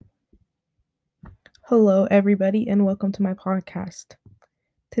Hello, everybody, and welcome to my podcast.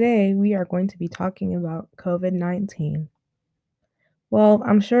 Today, we are going to be talking about COVID 19. Well,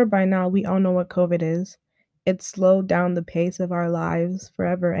 I'm sure by now we all know what COVID is. It slowed down the pace of our lives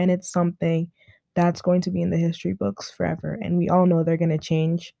forever, and it's something that's going to be in the history books forever. And we all know they're going to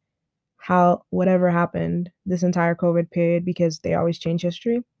change how whatever happened this entire COVID period because they always change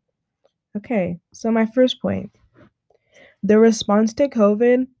history. Okay, so my first point, the response to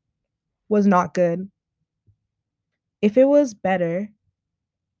COVID was not good. If it was better,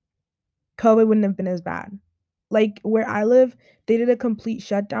 COVID wouldn't have been as bad. Like where I live, they did a complete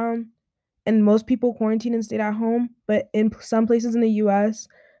shutdown and most people quarantined and stayed at home. But in some places in the US,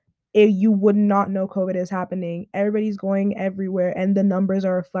 you would not know COVID is happening. Everybody's going everywhere, and the numbers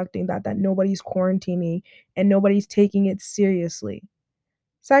are reflecting that nobody's quarantining and nobody's taking it seriously.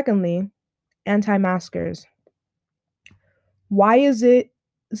 Secondly, anti-maskers. Why is it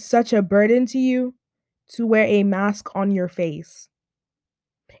such a burden to you to wear a mask on your face?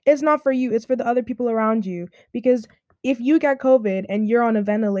 It's not for you, it's for the other people around you. Because if you get COVID and you're on a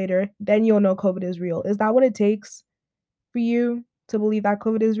ventilator, then you'll know COVID is real. Is that what it takes for you to believe that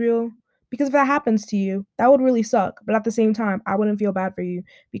COVID is real? Because if that happens to you, that would really suck. But at the same time, I wouldn't feel bad for you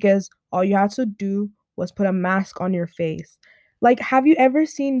because all you had to do was put a mask on your face. Like, have you ever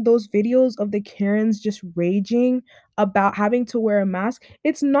seen those videos of the Karens just raging about having to wear a mask?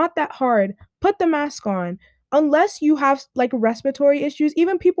 It's not that hard. Put the mask on. Unless you have like respiratory issues,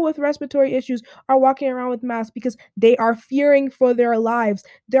 even people with respiratory issues are walking around with masks because they are fearing for their lives.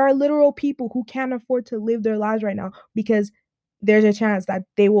 There are literal people who can't afford to live their lives right now because there's a chance that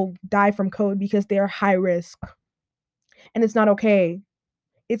they will die from COVID because they are high risk. And it's not okay.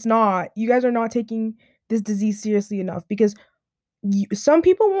 It's not. You guys are not taking this disease seriously enough because some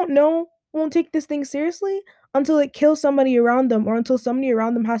people won't take this thing seriously until it kills somebody around them or until somebody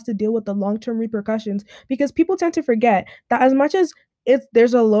around them has to deal with the long-term repercussions, because people tend to forget that as much as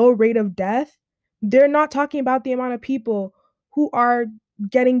there's a low rate of death, they're not talking about the amount of people who are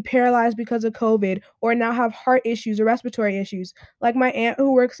getting paralyzed because of COVID or now have heart issues or respiratory issues. Like my aunt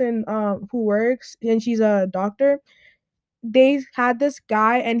who works and she's a doctor, they had this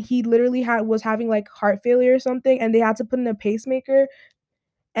guy and he literally was having like heart failure or something, and they had to put in a pacemaker,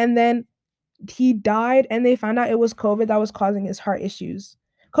 and then he died and they found out it was COVID that was causing his heart issues.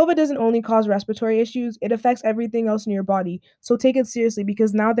 COVID doesn't only cause respiratory issues, it affects everything else in your body. So take it seriously,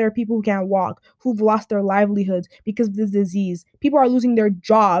 because now there are people who can't walk, who've lost their livelihoods because of this disease. People are losing their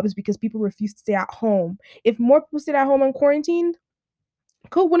jobs because people refuse to stay at home. If more people stayed at home and quarantined,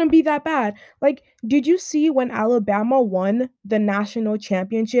 COVID wouldn't be that bad. Like, did you see when Alabama won the national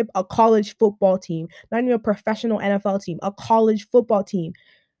championship? A college football team, not even a professional NFL team, a college football team.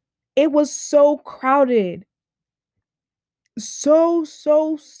 It was so crowded. So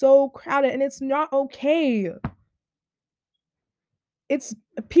crowded. And it's not okay. It's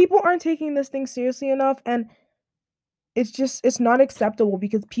people aren't taking this thing seriously enough. And it's not acceptable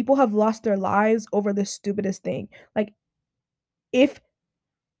because people have lost their lives over the stupidest thing. Like, if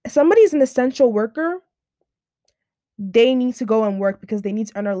somebody's an essential worker, they need to go and work because they need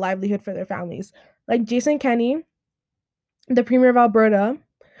to earn a livelihood for their families. Like Jason Kenney, the premier of Alberta,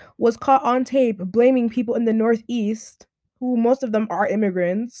 was caught on tape blaming people in the Northeast, who most of them are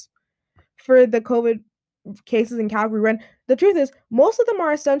immigrants, for the COVID cases in Calgary. When the truth is, most of them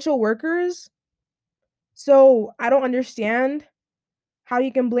are essential workers. So I don't understand how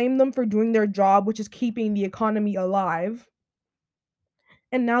you can blame them for doing their job, which is keeping the economy alive.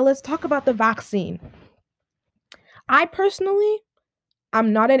 And now let's talk about the vaccine. I personally,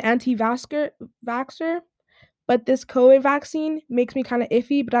 I'm not an anti-vaxxer, but this COVID vaccine makes me kind of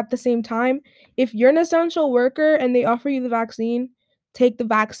iffy. But at the same time, if you're an essential worker and they offer you the vaccine, take the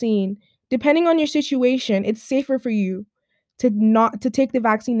vaccine. Depending on your situation, it's safer for you to take the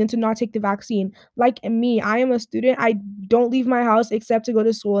vaccine than to not take the vaccine. Like me, I am a student. I don't leave my house except to go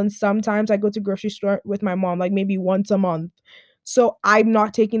to school, and sometimes I go to grocery store with my mom, like maybe once a month. So I'm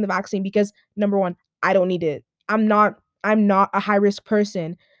not taking the vaccine because number one, I don't need it. I'm not a high risk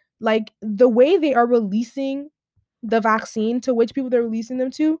person. Like the way they are releasing the vaccine, to which people they're releasing them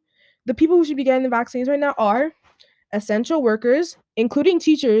to, the people who should be getting the vaccines right now are essential workers, including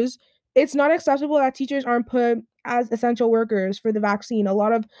teachers. It's not acceptable that teachers aren't put as essential workers for the vaccine. A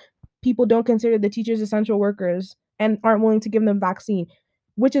lot of people don't consider the teachers essential workers and aren't willing to give them vaccine,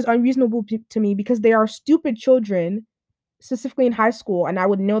 which is unreasonable to me because they are stupid children, specifically in high school. And I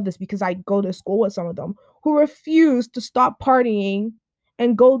would know this because I go to school with some of them who refuse to stop partying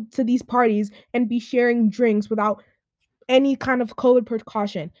and go to these parties and be sharing drinks without any kind of COVID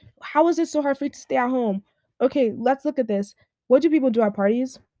precaution. How is it so hard for you to stay at home? Okay, let's look at this. What do people do at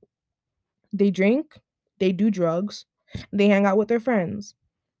parties? They drink, they do drugs, they hang out with their friends.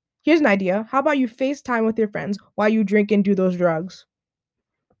 Here's an idea. How about you FaceTime with your friends while you drink and do those drugs?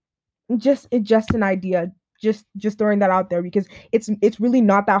 Just an idea. Just throwing that out there because it's really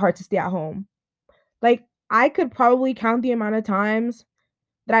not that hard to stay at home. Like I could probably count the amount of times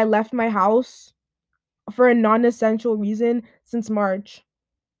that I left my house for a non-essential reason since March.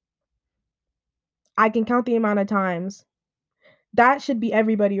 I can count the amount of times. That should be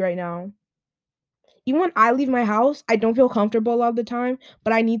everybody right now. Even when I leave my house, I don't feel comfortable a lot of the time,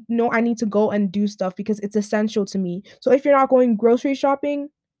 but I need to go and do stuff because it's essential to me. So if you're not going grocery shopping,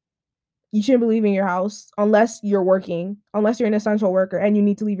 you shouldn't be leaving your house unless you're working, unless you're an essential worker and you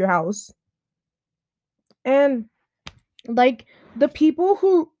need to leave your house. And like the people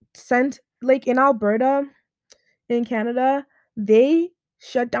who sent like in Alberta, in Canada, they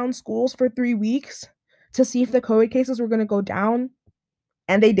shut down schools for 3 weeks to see if the COVID cases were going to go down,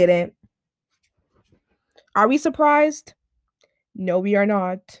 and they didn't. Are we surprised? No, we are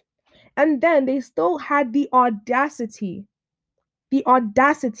not. And then they still had the audacity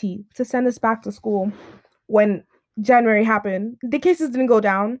to send us back to school when January happened. The cases didn't go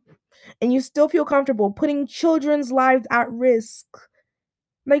down, and you still feel comfortable putting children's lives at risk.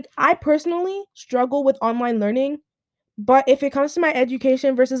 Like, I personally struggle with online learning, but if it comes to my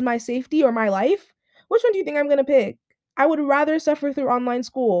education versus my safety or my life, which one do you think I'm going to pick? I would rather suffer through online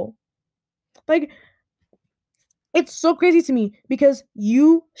school. Like, it's so crazy to me because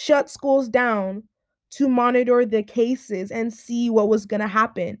you shut schools down to monitor the cases and see what was going to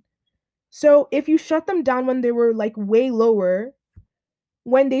happen. So if you shut them down when they were like way lower,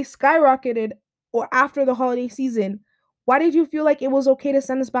 when they skyrocketed or after the holiday season, why did you feel like it was okay to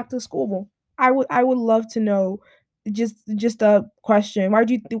send us back to school? I would love to know just a question. Why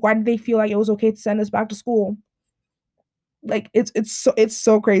did they feel like it was okay to send us back to school? Like it's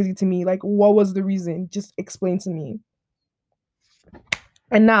so crazy to me. Like what was the reason? Just explain to me.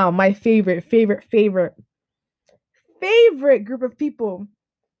 And now my favorite group of people,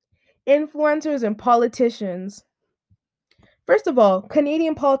 influencers and politicians. First of all,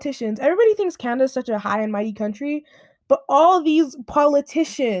 Canadian politicians. Everybody thinks Canada is such a high and mighty country, but all these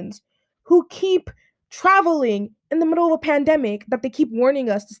politicians who keep traveling in the middle of a pandemic that they keep warning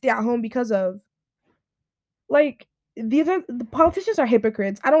us to stay at home because of. Like, the politicians are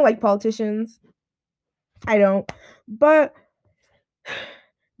hypocrites. I don't like politicians. I don't. But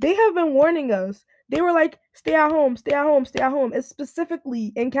they have been warning us. They were like, stay at home, stay at home, stay at home. It's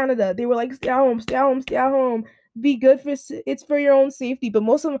specifically in Canada. They were like, stay at home, stay at home, stay at home. Be good for it's for your own safety. But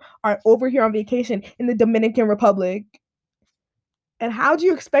most of them are over here on vacation in the Dominican Republic. And how do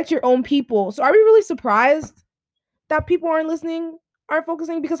you expect your own people? So are we really surprised that people aren't listening, aren't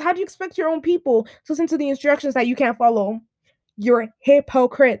focusing? Because how do you expect your own people to listen to the instructions that you can't follow? You're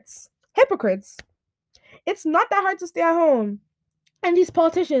hypocrites. Hypocrites. It's not that hard to stay at home. And these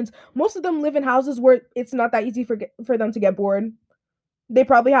politicians, most of them live in houses where it's not that easy for them to get bored. They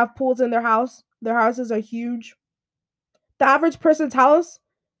probably have pools in their house. Their houses are huge. The average person's house,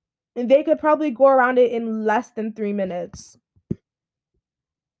 and they could probably go around it in less than 3 minutes.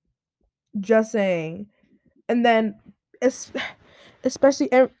 Just saying. And then,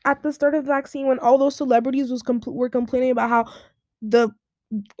 especially at the start of the vaccine, when all those celebrities were complaining about how the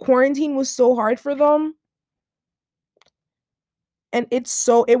quarantine was so hard for them, and it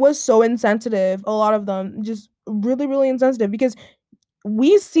was so insensitive. A lot of them just really really insensitive because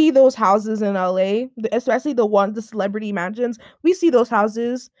we see those houses in LA, especially the celebrity mansions. We see those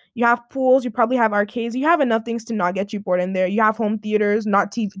houses. You have pools, you probably have arcades, you have enough things to not get you bored in there. You have home theaters,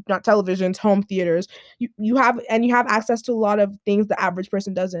 not TV, not televisions, home theaters. You have access to a lot of things the average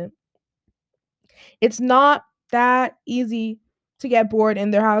person doesn't. It's not that easy to get bored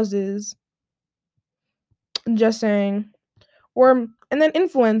in their houses. Just saying. Or and then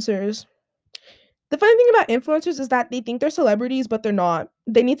influencers. The funny thing about influencers is that they think they're celebrities, but they're not.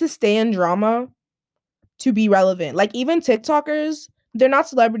 They need to stay in drama to be relevant. Like even TikTokers, they're not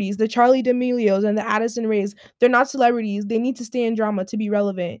celebrities. The Charlie D'Amelios and the Addison Rays, they're not celebrities. They need to stay in drama to be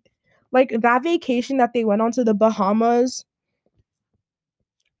relevant. Like that vacation that they went on to the Bahamas,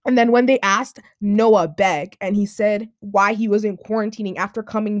 and then when they asked Noah Beck and he said why he wasn't quarantining after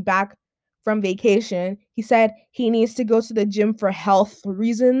coming back from vacation, he said he needs to go to the gym for health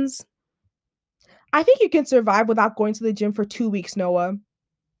reasons. I think you can survive without going to the gym for 2 weeks, Noah.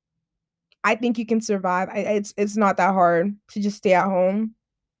 I think you can survive. It's not that hard to just stay at home.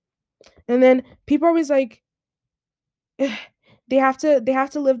 And then people are always like, they have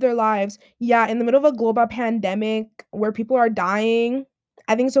to live their lives. Yeah, in the middle of a global pandemic where people are dying,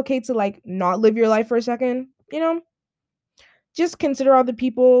 I think it's okay to like not live your life for a second. Just consider all the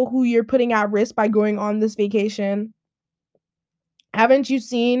people who you're putting at risk by going on this vacation. Haven't you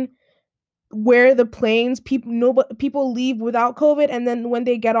seen where the planes people leave without COVID, and then when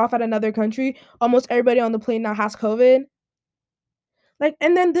they get off at another country, almost everybody on the plane now has COVID? Like,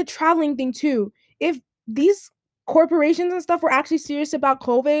 and then the traveling thing too. If these corporations and stuff were actually serious about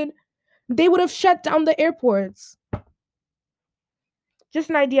COVID, they would have shut down the airports. Just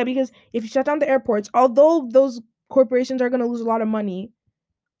an idea, because if you shut down the airports, although those corporations are going to lose a lot of money,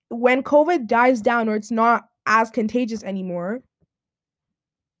 when COVID dies down or it's not as contagious anymore,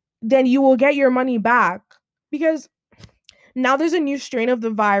 then you will get your money back, because now there's a new strain of the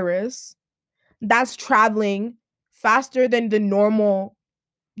virus that's traveling faster than the normal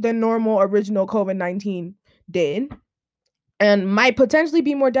original COVID-19 did, and might potentially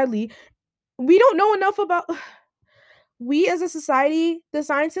be more deadly. We don't know enough about we as a society. The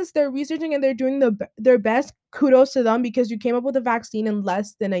scientists, they're researching and they're doing their best. Kudos to them, because you came up with a vaccine in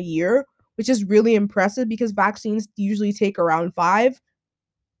less than a year, which is really impressive, because vaccines usually take around 5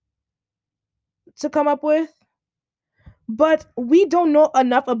 to come up with. But we don't know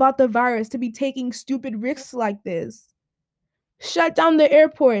enough about the virus to be taking stupid risks like this. Shut down the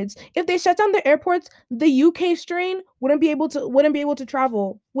airports. If they shut down the airports, the UK strain wouldn't be able to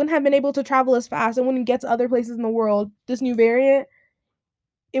travel. Wouldn't have been able to travel as fast, and wouldn't get to other places in the world. This new variant,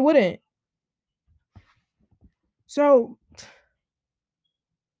 it wouldn't. So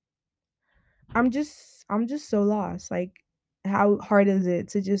I'm just so lost. Like, how hard is it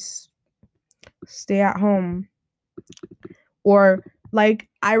to just stay at home? Or, like,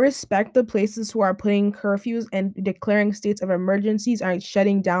 I respect the places who are putting curfews and declaring states of emergencies and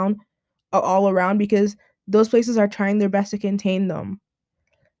shutting down all around, because those places are trying their best to contain them.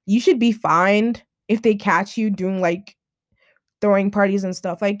 You should be fined if they catch you doing, like, throwing parties and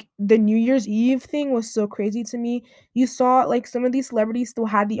stuff. Like, the New Year's Eve thing was so crazy to me. You saw, like, some of these celebrities still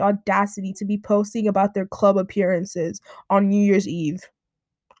had the audacity to be posting about their club appearances on New Year's Eve.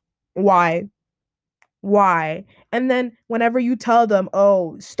 Why? Why? And then whenever you tell them,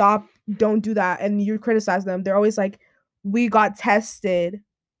 "Oh, stop, don't do that," and you criticize them, they're always like, "We got tested."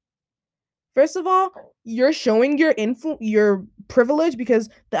 First of all, you're showing your privilege, because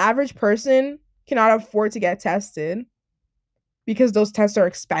the average person cannot afford to get tested, because those tests are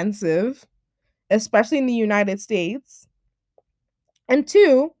expensive, especially in the United States. And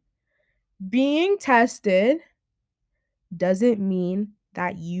two, being tested doesn't mean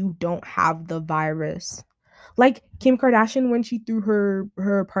that you don't have the virus. Like Kim Kardashian, when she threw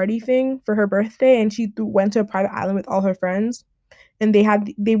her party thing for her birthday, and she went to a private island with all her friends, and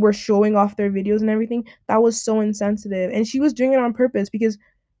they were showing off their videos and everything. That was so insensitive, and she was doing it on purpose, because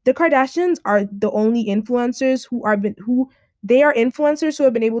the Kardashians are the only influencers who they are influencers who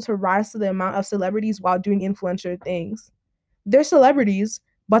have been able to rise to the amount of celebrities while doing influencer things. They're celebrities,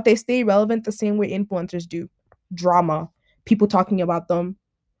 but they stay relevant the same way influencers do. Drama, people talking about them.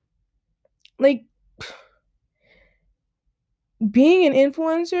 Like, being an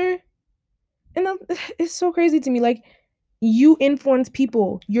influencer, and it's so crazy to me. Like, you influence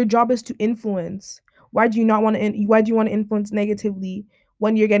people. Your job is to influence. Why do you not want to? Why do you want to influence negatively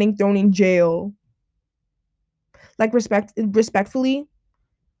when you're getting thrown in jail? Like, respectfully,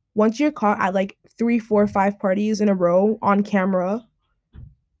 once you're caught at like 3, 4, 5 parties in a row on camera,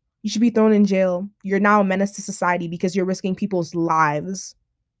 you should be thrown in jail. You're now a menace to society, because you're risking people's lives.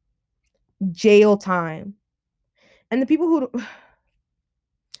 Jail time. And the people who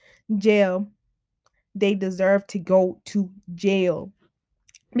jail, they deserve to go to jail.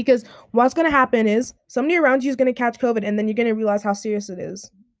 Because what's going to happen is somebody around you is going to catch COVID, and then you're going to realize how serious it is.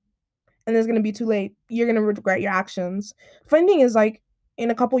 And it's going to be too late. You're going to regret your actions. Funny thing is, like, in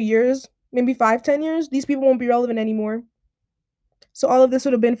a couple years, maybe 5, 10 years, these people won't be relevant anymore. So all of this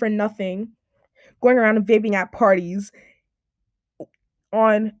would have been for nothing. Going around and vaping at parties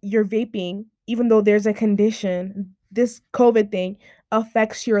on your vaping, even though there's a condition, this COVID thing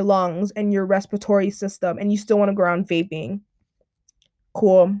affects your lungs and your respiratory system, and you still want to go around vaping.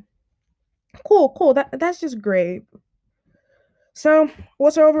 Cool. Cool. That's just great. So,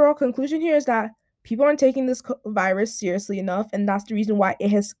 what's our overall conclusion here is that people aren't taking this virus seriously enough, and that's the reason why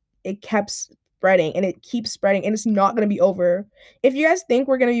it kept spreading, and it keeps spreading, and it's not going to be over. If you guys think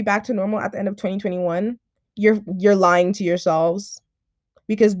we're going to be back to normal at the end of 2021, you're lying to yourselves,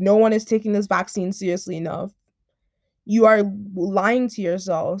 because no one is taking this vaccine seriously enough. You are lying to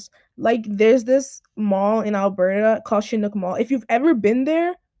yourselves. Like, there's this mall in Alberta called Chinook Mall. If you've ever been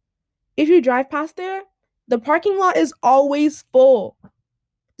there, if you drive past there, the parking lot is always full.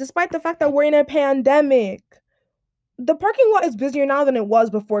 Despite the fact that we're in a pandemic, the parking lot is busier now than it was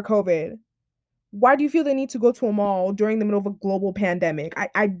before COVID. Why do you feel the need to go to a mall during the middle of a global pandemic?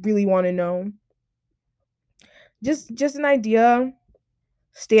 I really want to know. Just an idea.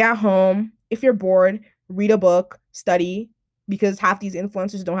 Stay at home. If you're bored, read a book, study, because half these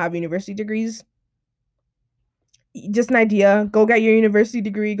influencers don't have university degrees. Just an idea. Go get your university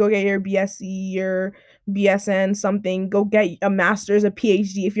degree, go get your BSc, your BSN, something. Go get a master's, a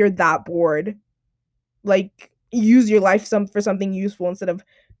PhD if you're that bored. Like use your life for something useful instead of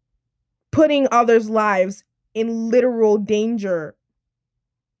putting others' lives in literal danger.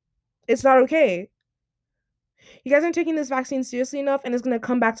 It's not okay. You guys aren't taking this vaccine seriously enough, and it's gonna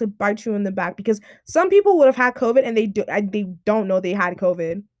come back to bite you in the back because some people would have had COVID and they don't know they had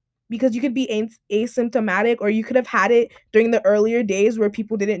COVID because you could be asymptomatic or you could have had it during the earlier days where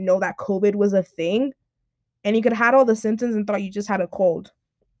people didn't know that COVID was a thing, and you could have had all the symptoms and thought you just had a cold.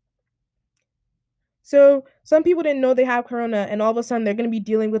 So some people didn't know they have corona, and all of a sudden they're going to be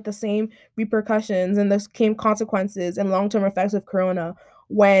dealing with the same repercussions and the same consequences and long-term effects of corona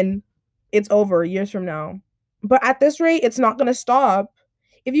when it's over years from now. But at this rate, it's not going to stop.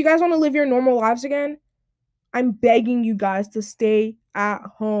 If you guys want to live your normal lives again, I'm begging you guys to stay at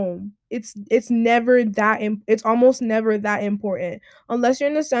home. It's almost never that important unless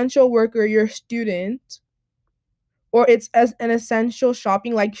you're an essential worker, you're a student, or it's as an essential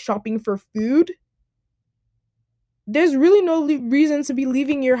shopping like shopping for food. There's really no reason to be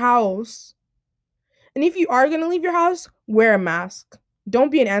leaving your house. And if you are going to leave your house, wear a mask. Don't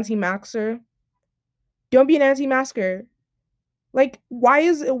be an anti-maxer. Don't be an anti-masker. Like, why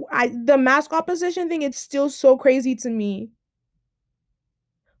is the mask opposition thing? It's still so crazy to me.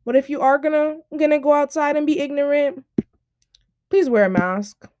 But if you are gonna go outside and be ignorant, please wear a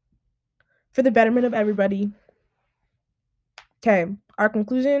mask for the betterment of everybody. Okay, our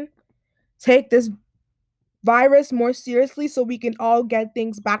conclusion: take this virus more seriously so we can all get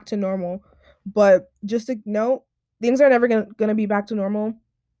things back to normal. But just to note, things are never gonna be back to normal.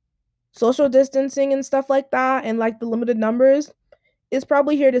 Social distancing and stuff like that, and like the limited numbers, is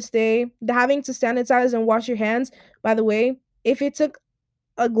probably here to stay. The having to sanitize and wash your hands. By the way, if it took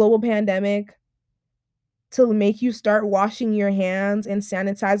a global pandemic to make you start washing your hands and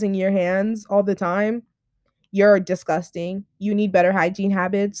sanitizing your hands all the time, you're disgusting. You need better hygiene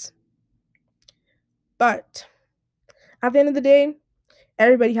habits. But at the end of the day,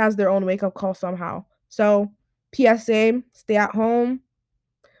 everybody has their own wake up call somehow. So, PSA, stay at home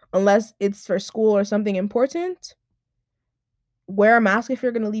unless it's for school or something important. Wear a mask if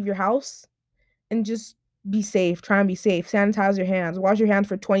you're going to leave your house and just be safe. Try and be safe. Sanitize your hands. Wash your hands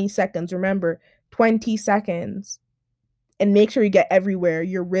for 20 seconds. Remember, 20 seconds. And make sure you get everywhere,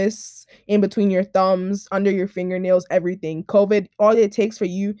 your wrists, in between your thumbs, under your fingernails, everything. COVID, all it takes for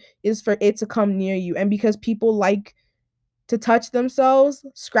you is for it to come near you. And because people like to touch themselves,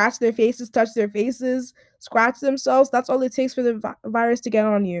 scratch their faces, touch their faces, scratch themselves, that's all it takes for the virus to get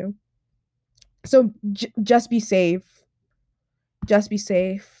on you. So just be safe. Just be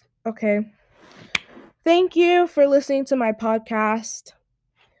safe. Okay. Thank you for listening to my podcast.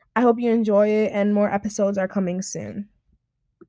 I hope you enjoy it, and more episodes are coming soon.